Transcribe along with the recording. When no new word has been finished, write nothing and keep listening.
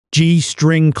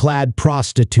G-string-clad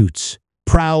prostitutes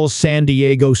prowl San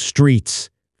Diego streets.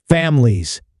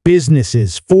 Families,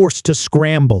 businesses forced to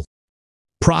scramble.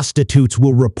 Prostitutes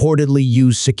will reportedly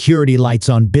use security lights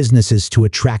on businesses to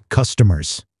attract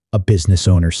customers, a business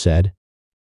owner said.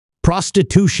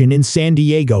 Prostitution in San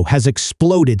Diego has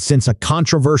exploded since a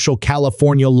controversial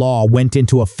California law went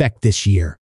into effect this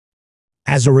year.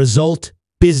 As a result,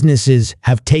 businesses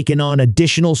have taken on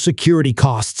additional security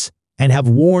costs and have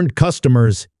warned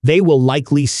customers they will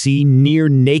likely see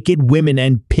near-naked women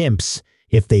and pimps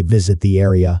if they visit the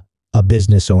area, a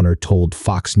business owner told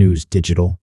Fox News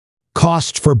Digital.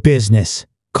 Cost for business,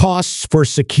 costs for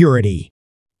security.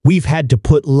 We've had to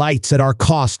put lights at our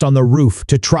cost on the roof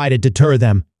to try to deter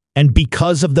them, and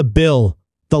because of the bill,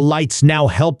 the lights now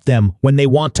help them when they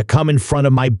want to come in front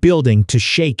of my building to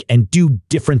shake and do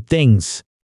different things.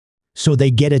 So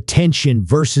they get attention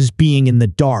versus being in the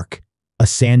dark, a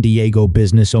San Diego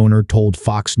business owner told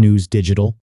Fox News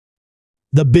Digital.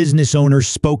 The business owner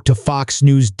spoke to Fox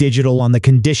News Digital on the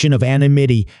condition of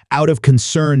anonymity out of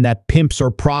concern that pimps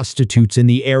or prostitutes in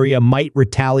the area might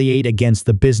retaliate against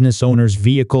the business owner's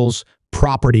vehicles,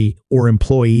 property, or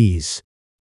employees.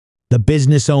 The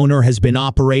business owner has been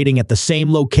operating at the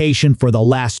same location for the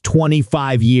last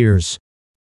 25 years.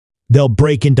 They'll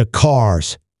break into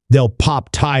cars. They'll pop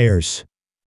tires.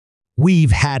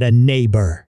 We've had a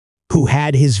neighbor who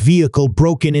had his vehicle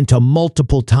broken into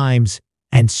multiple times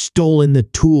and stolen the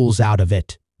tools out of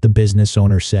it, the business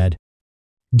owner said.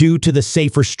 Due to the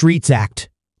Safer Streets Act,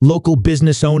 local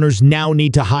business owners now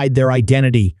need to hide their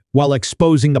identity while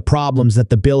exposing the problems that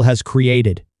the bill has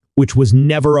created, which was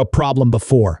never a problem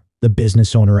before, the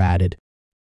business owner added.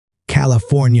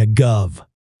 California Gov.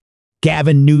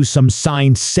 Gavin Newsom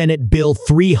signed Senate Bill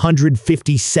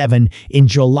 357 in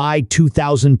July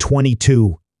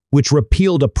 2022, which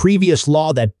repealed a previous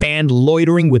law that banned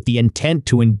loitering with the intent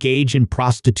to engage in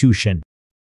prostitution.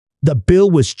 The bill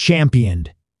was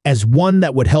championed as one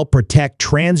that would help protect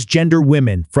transgender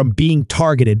women from being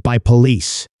targeted by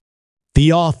police.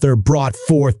 The author brought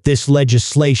forth this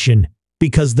legislation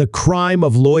because the crime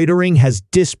of loitering has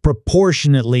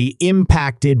disproportionately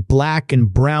impacted Black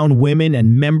and brown women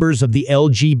and members of the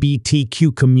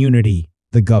LGBTQ community,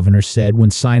 the governor said when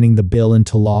signing the bill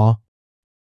into law.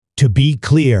 To be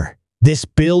clear, this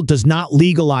bill does not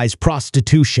legalize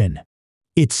prostitution.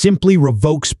 It simply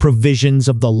revokes provisions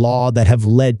of the law that have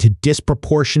led to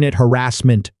disproportionate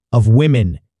harassment of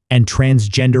women and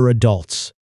transgender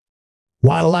adults.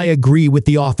 While I agree with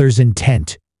the author's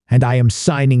intent, and I am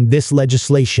signing this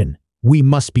legislation, we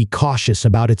must be cautious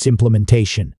about its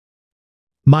implementation.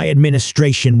 My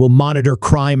administration will monitor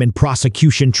crime and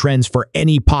prosecution trends for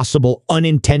any possible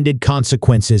unintended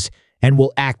consequences and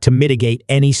will act to mitigate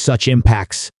any such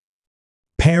impacts.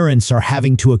 Parents are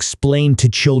having to explain to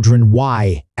children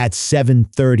why, at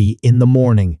 7:30 in the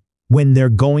morning, when they're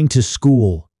going to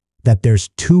school, that there's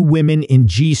two women in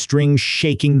G-strings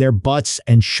shaking their butts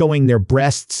and showing their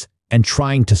breasts and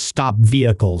trying to stop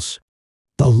vehicles.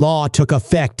 The law took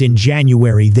effect in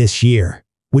January this year,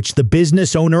 which the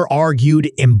business owner argued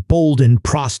emboldened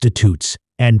prostitutes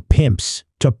and pimps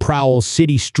to prowl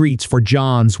city streets for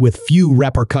Johns with few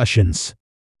repercussions.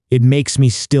 It makes me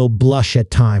still blush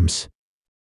at times.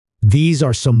 These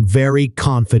are some very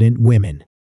confident women.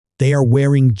 They are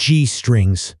wearing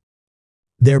G-strings.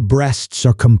 Their breasts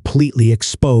are completely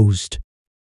exposed.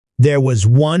 There was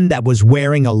one that was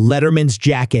wearing a Letterman's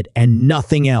jacket and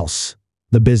nothing else,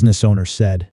 the business owner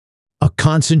said. A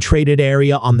concentrated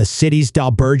area on the city's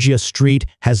Dalbergia Street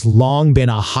has long been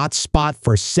a hot spot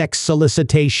for sex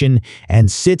solicitation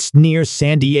and sits near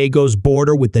San Diego's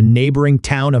border with the neighboring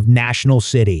town of National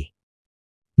City.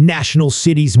 National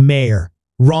City's mayor,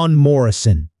 Ron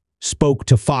Morrison, spoke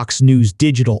to Fox News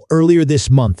Digital earlier this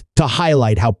month to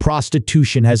highlight how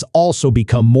prostitution has also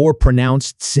become more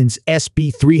pronounced since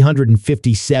SB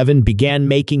 357 began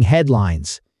making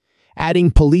headlines,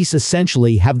 adding police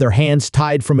essentially have their hands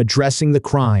tied from addressing the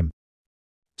crime.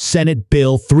 Senate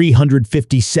Bill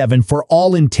 357, for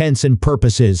all intents and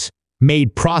purposes,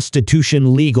 made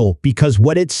prostitution legal because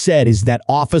what it said is that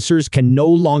officers can no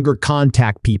longer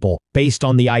contact people based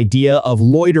on the idea of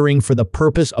loitering for the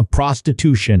purpose of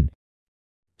prostitution.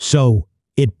 So,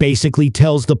 it basically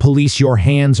tells the police your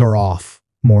hands are off,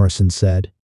 Morrison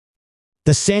said.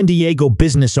 The San Diego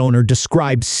business owner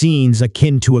described scenes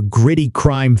akin to a gritty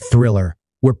crime thriller,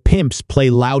 where pimps play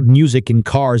loud music in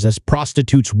cars as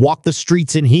prostitutes walk the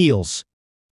streets in heels.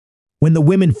 When the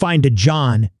women find a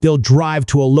John, they'll drive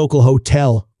to a local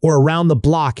hotel or around the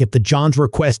block if the John's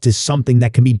request is something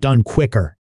that can be done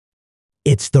quicker.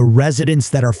 It's the residents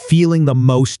that are feeling the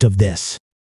most of this.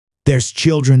 There's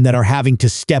children that are having to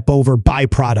step over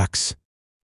byproducts.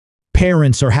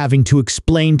 Parents are having to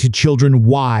explain to children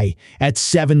why, at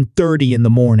 7:30 in the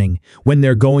morning, when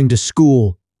they're going to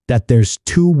school, that there's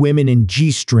two women in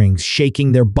G-strings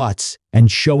shaking their butts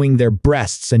and showing their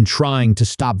breasts and trying to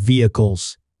stop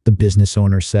vehicles, the business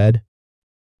owner said.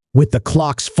 With the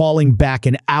clocks falling back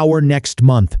an hour next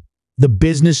month, the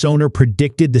business owner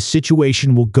predicted the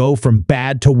situation will go from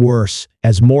bad to worse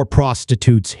as more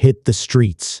prostitutes hit the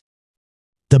streets.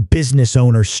 The business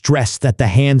owner stressed that the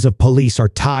hands of police are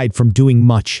tied from doing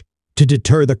much to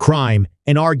deter the crime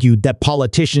and argued that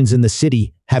politicians in the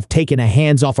city have taken a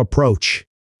hands-off approach.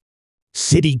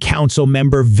 City Council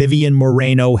member Vivian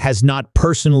Moreno has not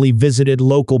personally visited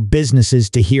local businesses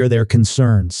to hear their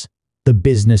concerns, the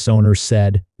business owner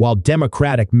said, while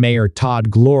Democratic Mayor Todd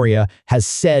Gloria has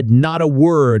said not a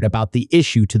word about the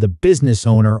issue to the business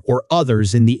owner or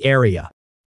others in the area.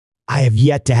 I have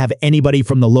yet to have anybody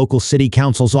from the local city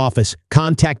council's office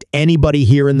contact anybody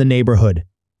here in the neighborhood.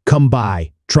 Come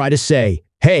by, try to say,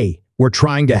 hey, we're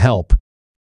trying to help.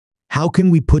 How can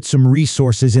we put some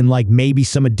resources in, like maybe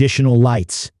some additional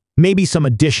lights, maybe some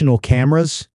additional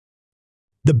cameras?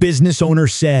 The business owner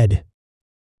said.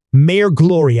 Mayor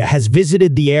Gloria has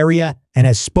visited the area and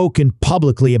has spoken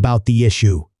publicly about the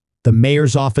issue, the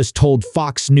mayor's office told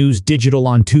Fox News Digital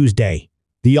on Tuesday.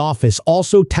 The office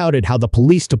also touted how the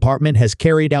police department has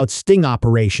carried out sting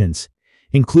operations,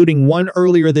 including one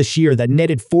earlier this year that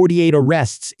netted 48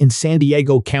 arrests in San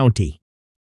Diego County.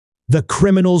 The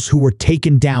criminals who were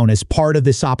taken down as part of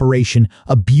this operation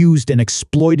abused and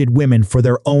exploited women for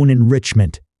their own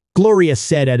enrichment, Gloria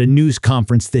said at a news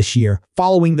conference this year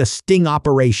following the sting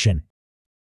operation.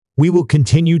 We will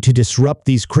continue to disrupt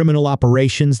these criminal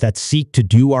operations that seek to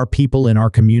do our people and our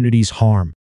communities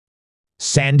harm.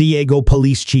 San Diego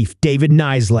Police Chief David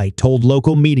Nisley told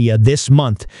local media this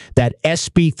month that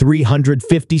SB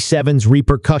 357's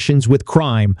repercussions with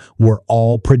crime were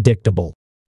all predictable.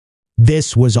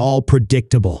 This was all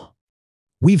predictable.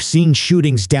 We've seen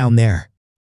shootings down there.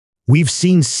 We've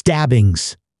seen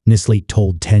stabbings, Nisley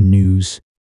told 10 News.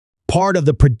 Part of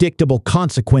the predictable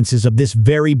consequences of this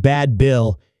very bad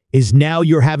bill is now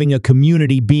you're having a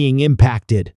community being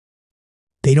impacted.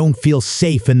 They don't feel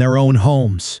safe in their own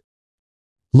homes.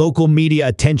 Local media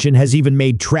attention has even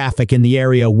made traffic in the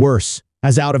area worse,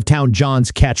 as out-of-town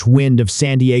Johns catch wind of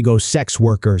San Diego sex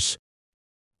workers.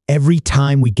 Every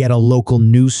time we get a local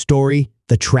news story,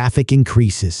 the traffic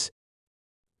increases.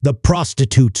 The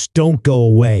prostitutes don't go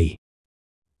away.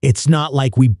 It's not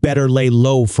like we better lay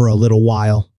low for a little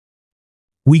while.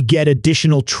 We get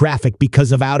additional traffic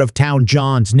because of out-of-town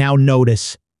Johns now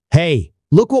notice. Hey,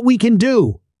 look what we can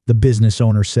do, the business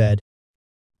owner said.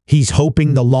 He's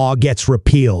hoping the law gets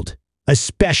repealed,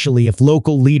 especially if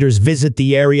local leaders visit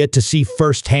the area to see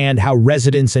firsthand how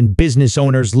residents and business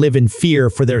owners live in fear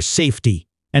for their safety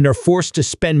and are forced to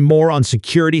spend more on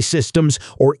security systems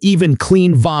or even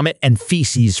clean vomit and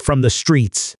feces from the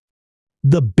streets.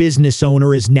 The business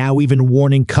owner is now even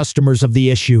warning customers of the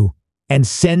issue and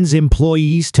sends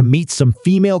employees to meet some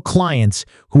female clients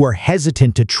who are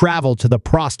hesitant to travel to the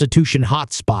prostitution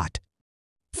hotspot.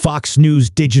 Fox News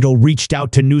Digital reached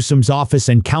out to Newsom's office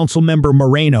and Councilmember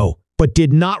Moreno, but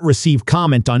did not receive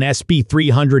comment on SB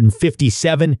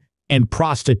 357 and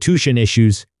prostitution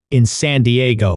issues in San Diego.